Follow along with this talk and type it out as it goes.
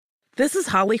This is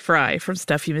Holly Fry from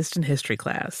Stuff You Missed in History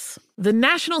Class. The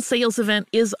national sales event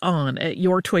is on at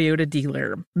your Toyota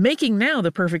dealer, making now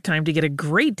the perfect time to get a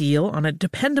great deal on a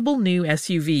dependable new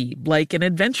SUV, like an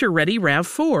adventure-ready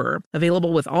RAV4.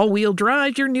 Available with all-wheel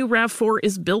drive, your new RAV4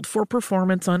 is built for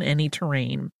performance on any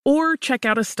terrain. Or check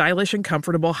out a stylish and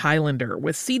comfortable Highlander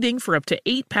with seating for up to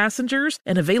 8 passengers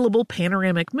and available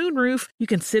panoramic moonroof. You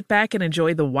can sit back and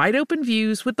enjoy the wide-open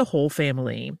views with the whole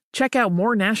family. Check out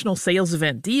more national sales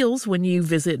event deals when you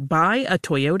visit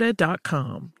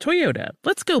buyatoyota.com. Toyota,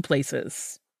 let's go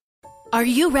places. Are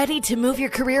you ready to move your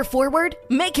career forward?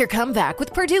 Make your comeback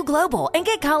with Purdue Global and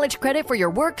get college credit for your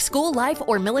work, school, life,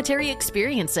 or military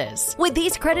experiences. With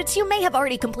these credits, you may have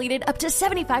already completed up to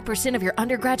 75% of your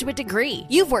undergraduate degree.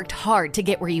 You've worked hard to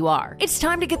get where you are. It's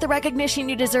time to get the recognition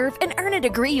you deserve and earn a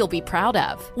degree you'll be proud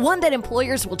of. One that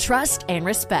employers will trust and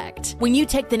respect. When you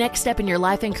take the next step in your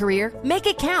life and career, make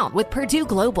it count with Purdue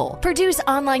Global, Purdue's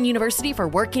online university for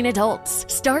working adults.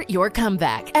 Start your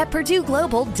comeback at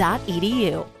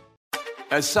purdueglobal.edu.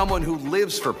 As someone who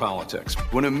lives for politics,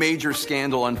 when a major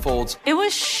scandal unfolds, it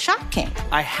was shocking.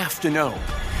 I have to know,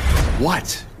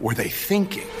 what were they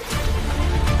thinking?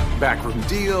 Backroom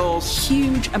deals,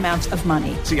 huge amounts of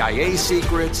money, CIA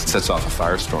secrets, sets off a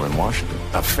firestorm in Washington,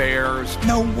 affairs.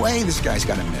 No way this guy's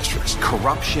got a mistress.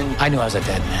 Corruption. I knew I was a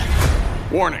dead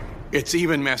man. Warning, it's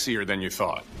even messier than you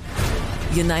thought.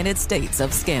 United States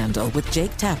of Scandal with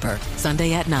Jake Tapper,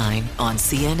 Sunday at 9 on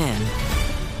CNN.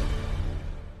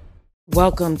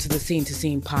 Welcome to the Scene to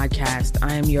Scene podcast.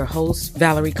 I am your host,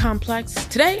 Valerie Complex.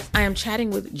 Today, I am chatting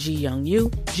with Ji Young Yoo.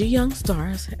 Ji Young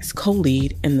stars as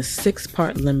co-lead in the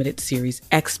 6-part limited series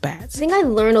Expats. I think I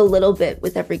learn a little bit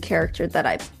with every character that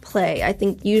I play. I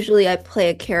think usually I play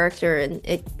a character and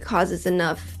it causes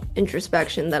enough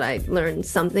introspection that I learn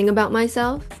something about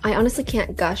myself. I honestly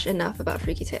can't gush enough about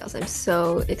Freaky Tales. I'm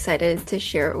so excited to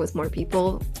share it with more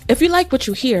people. If you like what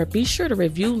you hear, be sure to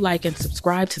review, like, and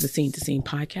subscribe to the Scene to Scene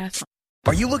podcast.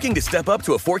 Are you looking to step up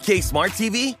to a 4K smart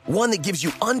TV? One that gives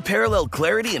you unparalleled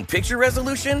clarity and picture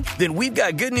resolution? Then we've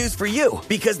got good news for you,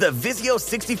 because the Vizio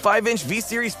 65-inch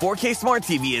V-Series 4K smart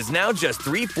TV is now just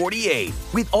 $348.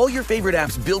 With all your favorite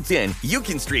apps built in, you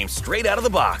can stream straight out of the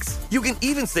box. You can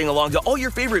even sing along to all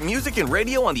your favorite music and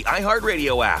radio on the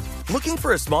iHeartRadio app. Looking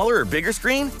for a smaller or bigger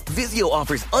screen? Vizio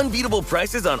offers unbeatable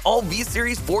prices on all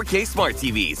V-Series 4K smart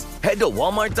TVs. Head to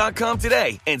Walmart.com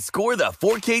today and score the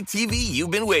 4K TV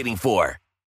you've been waiting for.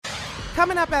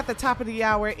 Coming up at the top of the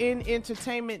hour in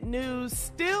entertainment news,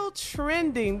 still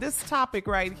trending, this topic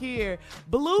right here.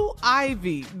 Blue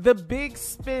Ivy, the big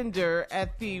spender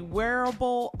at the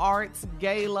Wearable Arts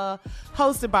Gala,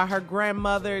 hosted by her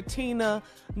grandmother, Tina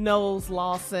Knowles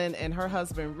Lawson, and her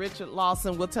husband, Richard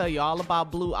Lawson. We'll tell you all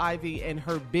about Blue Ivy and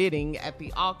her bidding at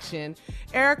the auction.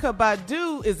 Erykah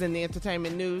Badu is in the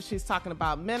entertainment news. She's talking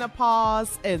about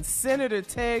menopause, and Senator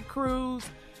Ted Cruz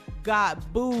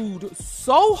got booed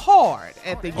so hard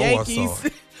at the Yankees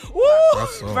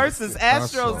versus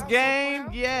Astros game.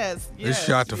 Yes. They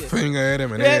shot the finger at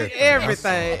him and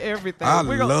everything. I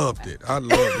loved it. I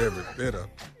loved every bit of it.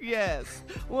 Yes.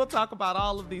 We'll talk about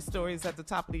all of these stories at the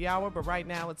top of the hour, but right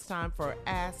now it's time for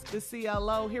Ask the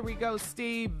CLO. Here we go,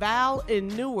 Steve. Val in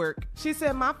Newark. She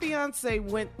said, my fiance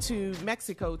went to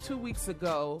Mexico 2 weeks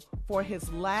ago for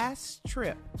his last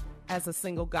trip as a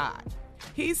single guy.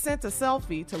 He sent a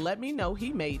selfie to let me know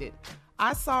he made it.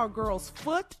 I saw a girl's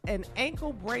foot and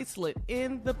ankle bracelet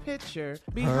in the picture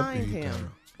behind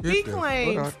him. He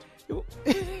claims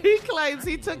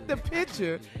he took the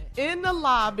picture in the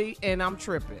lobby, and I'm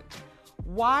tripping.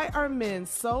 Why are men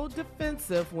so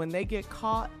defensive when they get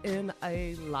caught in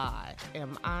a lie?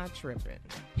 Am I tripping?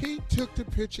 He took the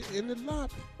picture in the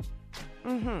lobby.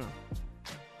 Mm-hmm.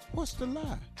 What's the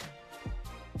lie?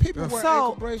 People wear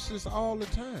ankle bracelets all the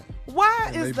time.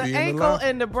 Why is the ankle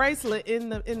and the bracelet in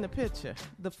the picture?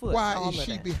 The foot. Why is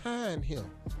she behind him?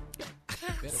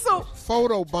 So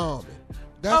photo bombing.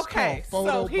 That's okay. Called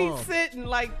photo bombing. He's sitting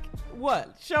like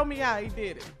what? Show me how he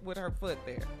did it with her foot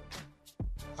there.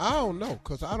 I don't know,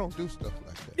 because I don't do stuff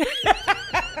like that.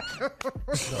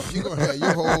 No, you're going to have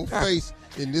your whole face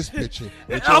in this picture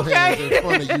with your hands in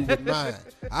front of you with mine.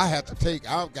 I have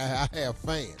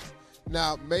fans.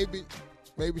 Now, maybe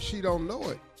she don't know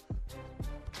it.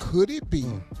 Could it be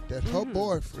that her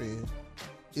boyfriend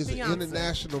is an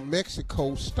international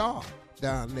Mexico star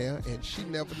down there and she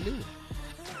never knew it?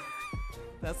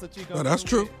 That's what you're going to do. That's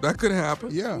true. That could happen.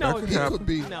 Yeah, no, that could happen. Could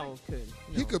be, no, it couldn't.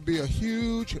 No. He could be a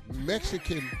huge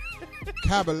Mexican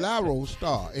caballero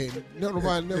star and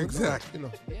nobody never exactly.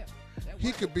 know. You know.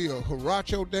 He could be a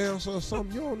Huaracho dancer or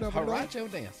something. You don't never know.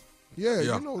 Huaracho dance. Yeah,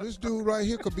 you know, this dude right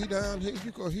here could be down here.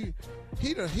 He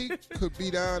could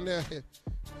be down there.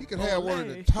 He could have one of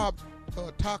the top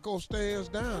taco stands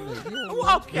down there. You don't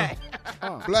know. Okay.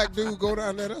 Black dude go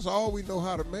down there. That's all we know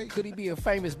how to make. Could he be a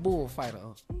famous bullfighter?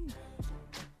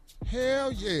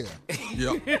 Hell yeah.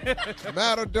 Yep.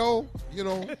 Matador, you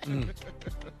know.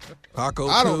 Taco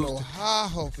I don't know how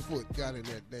her foot got in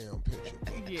that damn picture.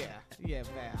 Yeah,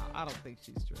 Val. I don't think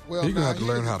she's true. Well, he's going to have to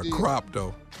learn how to crop,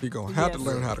 though. He's going to have to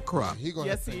learn how to crop.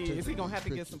 Yes, he is. He's going to have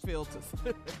to get some filters.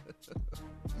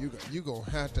 You going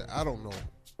to have to, I don't know,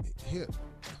 hit.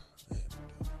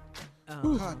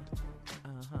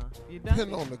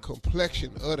 Depending on the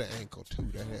complexion of the ankle, too,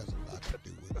 that has a lot to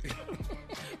do with it.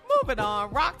 Moving on,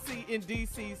 Roxy in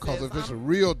D.C. says, because if it's a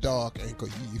real dark ankle,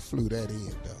 you flew that in,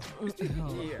 dog.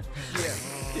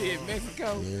 Yeah,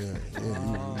 Mexico. Yeah.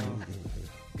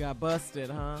 Got busted,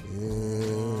 huh? Yeah.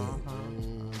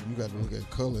 You got to look at the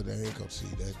color of the ankle. See,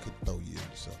 that could throw you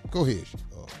into something. Go ahead,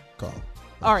 Carl.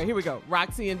 All right, here we go.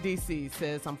 Roxy in D.C.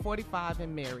 says, I'm 45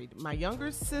 and married. My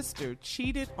younger sister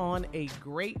cheated on a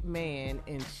great man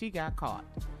and she got caught.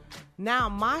 Now,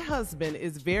 my husband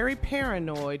is very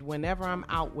paranoid whenever I'm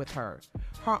out with her.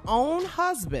 Her own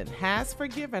husband has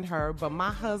forgiven her, but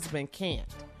my husband can't.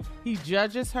 He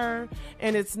judges her,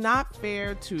 and it's not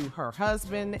fair to her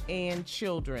husband and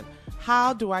children.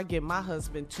 How do I get my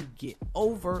husband to get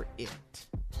over it?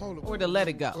 Or to let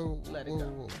it go? Let it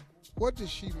go. What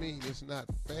does she mean it's not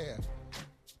fair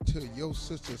to your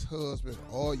sister's husband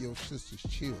or your sister's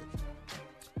children?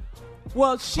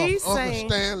 Well, she's saying...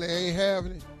 Uncle Stanley ain't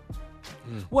having it?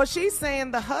 Well, she's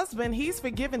saying the husband, he's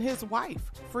forgiven his wife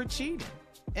for cheating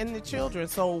and the children.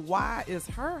 So why is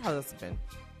her husband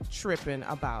tripping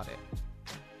about it?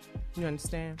 You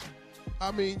understand?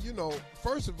 I mean, you know,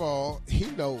 first of all, he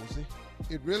knows it.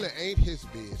 It really ain't his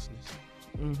business.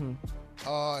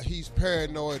 He's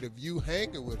paranoid of you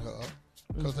hanging with her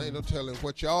because ain't no telling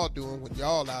what y'all doing when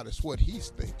y'all out is what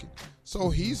he's thinking. So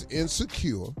he's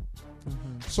insecure.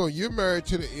 So you're married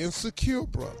to the insecure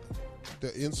brother,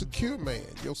 the insecure man.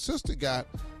 Your sister got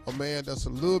a man that's a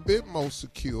little bit more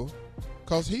secure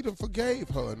because he done forgave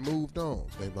her and moved on.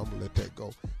 Baby, I'm going to let that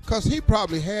go. Because he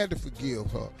probably had to forgive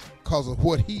her because of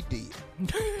what he did.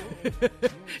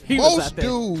 Most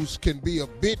dudes can be a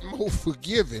bit more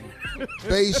forgiving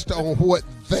based on what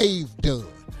they've done.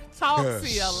 Talk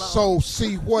CLO. So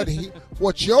see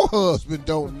what your husband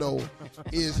don't know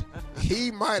is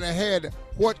he might have had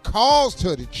what caused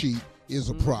her to cheat is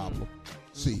a problem.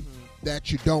 See,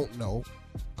 that you don't know,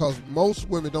 because most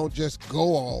women don't just go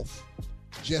off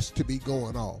just to be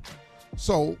going off.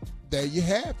 So there you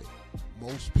have it.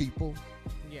 Most people,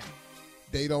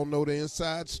 they don't know the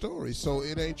inside story, so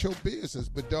it ain't your business.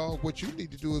 But dog, what you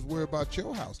need to do is worry about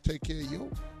your house. Take care of your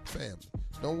family.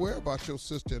 Don't worry about your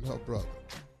sister and her brother.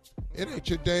 It ain't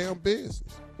your damn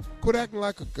business. Quit acting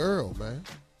like a girl, man.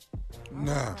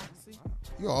 Nah.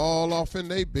 You're all off in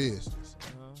their business.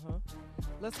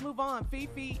 Let's move on.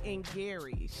 Fifi and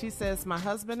Gary. She says, my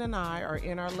husband and I are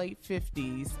in our late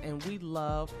 50s and we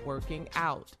love working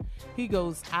out. He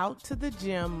goes out to the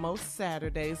gym most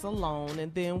Saturdays alone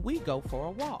and then we go for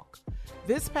a walk.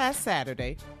 This past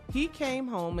Saturday, he came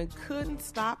home and couldn't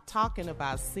stop talking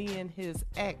about seeing his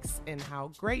ex and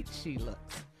how great she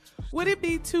looks. Would it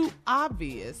be too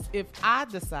obvious if I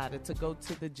decided to go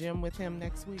to the gym with him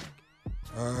next week?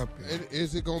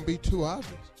 Is it going to be too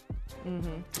obvious?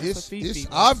 It's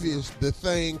obvious the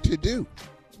thing to do.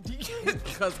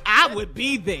 Because I would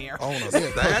be there.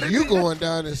 You going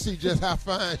down and see just how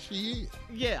fine she is.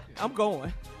 Yeah, I'm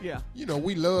going. Yeah. You know,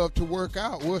 we love to work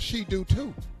out. Well, she do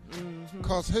too.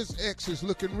 Because his ex is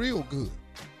looking real good.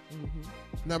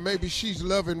 Now, maybe she's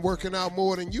loving working out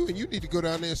more than you, and you need to go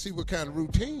down there and see what kind of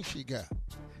routine she got.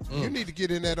 You need to get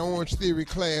in that Orange Theory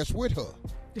class with her.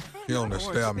 He on the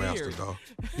Stairmaster, dog.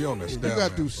 He on the Stairmaster. You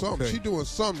got to do something. Okay. She doing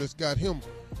something that's got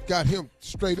him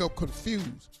straight up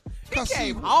confused. He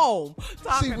came home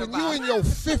talking when about you in your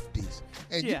 50s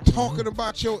and you talking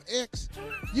about your ex,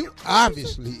 you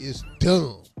obviously is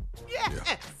dumb.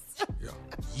 Yes. Yeah.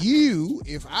 You,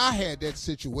 if I had that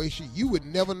situation, you would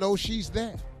never know she's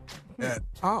there.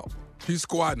 She's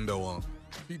squatting though,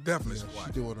 She definitely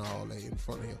squatting. She doing all that in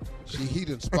front of him. He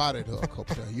done spotted her a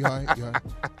couple times. You all right?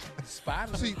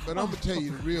 Spotted her? See, but I'm going to tell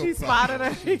you the real He spotted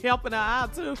her. He helping her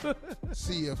out, too.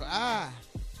 See, if I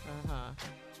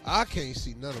can't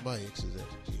see none of my exes at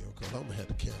the gym because I'm going to have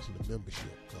to cancel the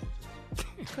membership.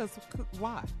 Because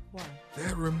why?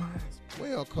 That reminds me.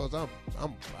 Well, because I'm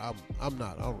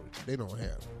not, they don't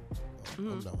have,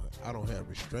 I don't have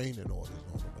restraining orders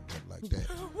on them or nothing like that.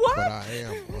 What? But I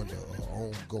am under an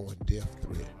ongoing death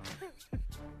threat.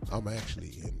 I'm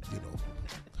actually in,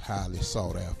 highly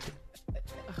sought after.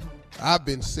 I've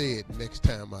been said next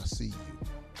time I see you.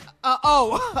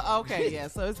 Okay, yeah,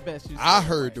 so it's best you I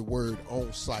heard the word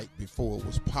on site before it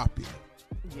was popular.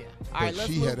 Yeah. All right, let's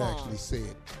move on. She had actually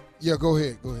said, yeah, go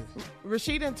ahead.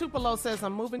 Rashida in Tupelo says,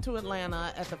 I'm moving to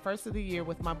Atlanta at the first of the year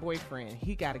with my boyfriend.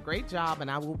 He got a great job and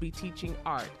I will be teaching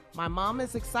art. My mom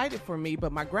is excited for me,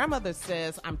 but my grandmother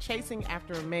says I'm chasing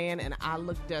after a man and I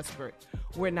look desperate.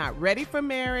 We're not ready for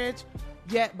marriage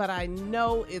yet, but I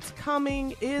know it's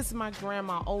coming. Is my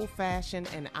grandma old-fashioned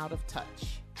and out of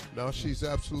touch? No, she's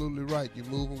absolutely right. You're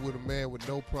moving with a man with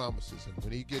no promises. And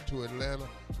when he get to Atlanta,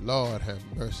 Lord have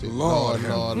mercy. Lord.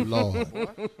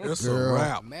 It's girl, a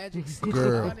wrap. Magic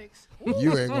girl,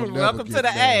 you ain't gonna never Welcome get to the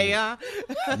married. A,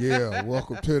 huh? Yeah,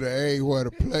 welcome to the A where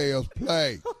the players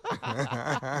play.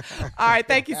 All right,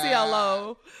 thank you,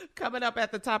 CLO. Coming up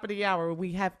at the top of the hour,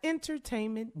 we have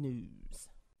entertainment news.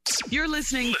 You're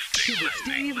listening to the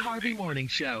Steve Harvey Morning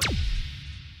Show.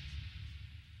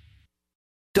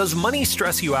 Does money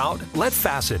stress you out? Let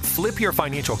Facet flip your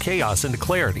financial chaos into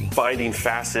clarity. Finding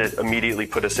Facet immediately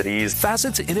put us at ease.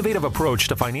 Facet's innovative approach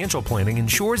to financial planning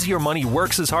ensures your money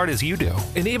works as hard as you do,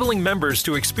 enabling members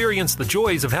to experience the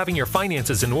joys of having your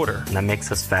finances in order. And that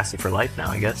makes us Facet for life now,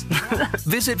 I guess.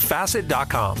 Visit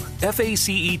Facet.com,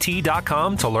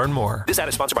 FACET.com to learn more. This ad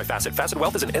is sponsored by Facet. Facet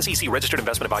Wealth is an SEC registered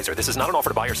investment advisor. This is not an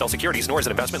offer to buy or sell securities, nor is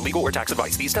it investment, legal, or tax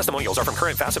advice. These testimonials are from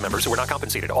current Facet members who are not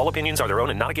compensated. All opinions are their own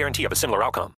and not a guarantee of a similar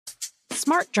outcome.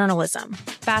 Smart journalism.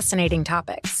 Fascinating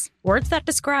topics. Words that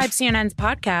describe CNN's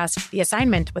podcast, The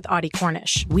Assignment with Audie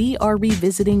Cornish. We are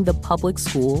revisiting the public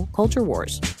school culture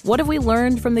wars. What have we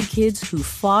learned from the kids who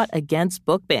fought against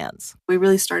book bans? We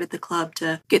really started the club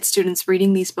to get students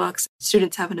reading these books.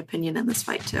 Students have an opinion in this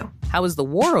fight, too. How has the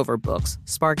war over books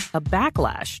sparked a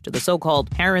backlash to the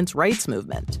so-called parents' rights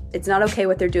movement? It's not okay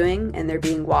what they're doing, and they're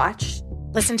being watched.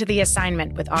 Listen to The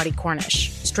Assignment with Audie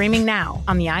Cornish. Streaming now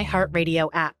on the iHeartRadio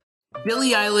app.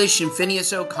 Billie Eilish and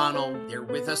Phineas O'Connell, they're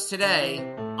with us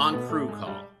today on Crew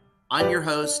Call. I'm your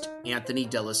host, Anthony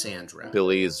D'Alessandro.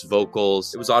 Billie's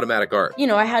vocals, it was automatic art. You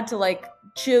know, I had to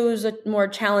choose a more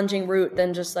challenging route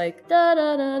than just da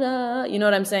da da da. You know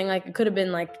what I'm saying? It could have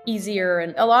been easier.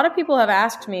 And a lot of people have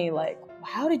asked me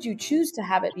how did you choose to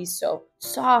have it be so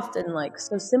soft and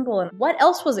so simple? And what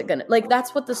else was it gonna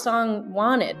that's what the song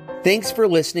wanted. Thanks for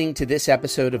listening to this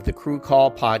episode of the Crew Call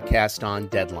podcast on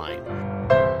Deadline.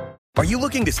 Are you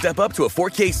looking to step up to a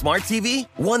 4K smart TV?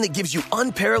 One that gives you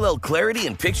unparalleled clarity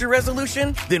and picture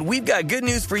resolution? Then we've got good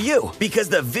news for you, because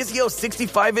the Vizio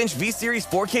 65-inch V-Series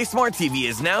 4K smart TV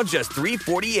is now just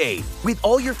 $348. With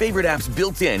all your favorite apps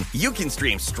built in, you can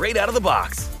stream straight out of the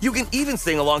box. You can even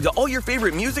sing along to all your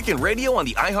favorite music and radio on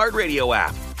the iHeartRadio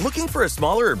app. Looking for a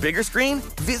smaller or bigger screen?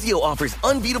 Vizio offers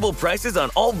unbeatable prices on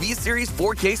all V-Series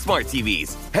 4K smart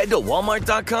TVs. Head to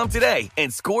Walmart.com today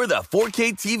and score the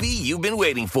 4K TV you've been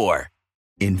waiting for.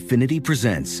 Infiniti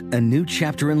presents a new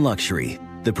chapter in luxury,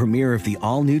 the premiere of the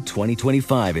all-new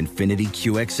 2025 Infiniti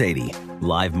QX80,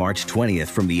 live March 20th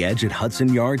from the Edge at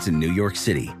Hudson Yards in New York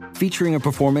City, featuring a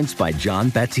performance by John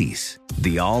Batiste.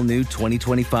 The all-new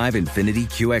 2025 Infiniti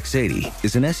QX80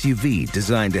 is an SUV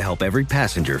designed to help every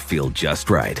passenger feel just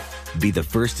right. Be the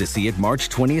first to see it March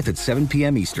 20th at 7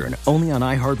 p.m. Eastern, only on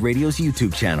iHeartRadio's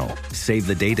YouTube channel. Save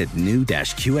the date at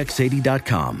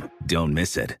new-QX80.com. Don't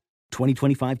miss it.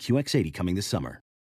 2025 QX80 coming this summer.